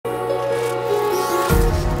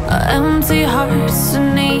Empty hearts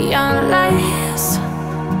and neon lights,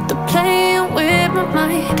 they're playing with my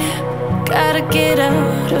mind. Gotta get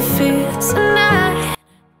out of here tonight.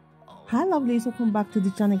 Hi lovelies, welcome back to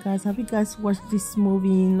the channel guys. Have you guys watched this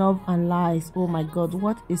movie Love and Lies? Oh my god,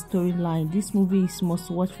 what a storyline. This movie is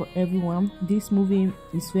must watch for everyone. This movie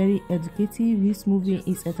is very educative. This movie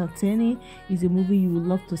is entertaining. It's a movie you would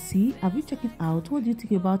love to see. Have you checked it out? What do you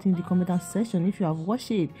think about it in the comment section? If you have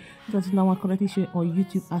watched it, because now I'm currently showing on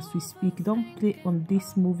YouTube as we speak. Don't play on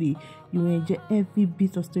this movie, you will enjoy every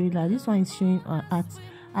bit of storyline. This one is showing at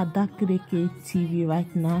Adakirikiri TV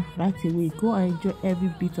right now, right away. Go and enjoy every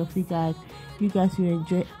bit of it guys. You guys will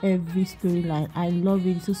enjoy every storyline. I love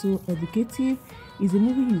it. It's also educative. It's a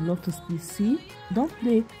movie you love to see. Don't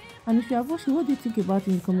play. And if you have watched it, what do you think about it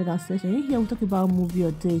in the comment section? In here we talk about movie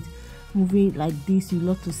or date. Movie like this you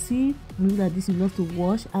love to see, movie like this you love to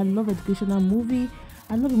watch. I love educational movie.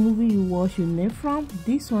 I love a movie you watch you learn from.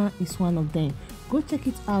 This one is one of them. Go check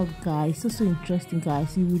it out guys. It's so interesting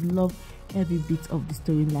guys. You will love every bit of the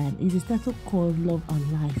storyline. It is titled called Love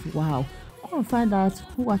and Life. Wow, go and find out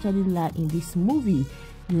who actually lied in this movie.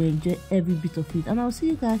 You will enjoy every bit of it, and I'll see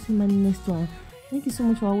you guys in my next one. Thank you so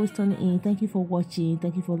much for always tuning in. Thank you for watching.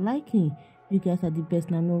 Thank you for liking. You guys are the best,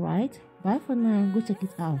 now know, right? Bye for now. Go check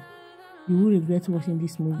it out. You will regret watching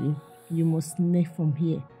this movie. You must learn from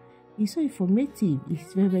here. It's so informative.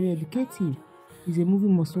 It's very educative. It's a movie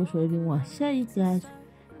must watch for everyone. Share it guys.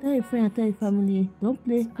 Tell your friend and tell your family. Don't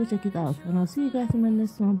play. Go check it out. And I'll see you guys in my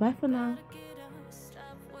next one. Bye for now.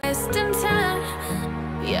 Wasting time.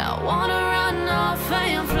 Yeah, I wanna run off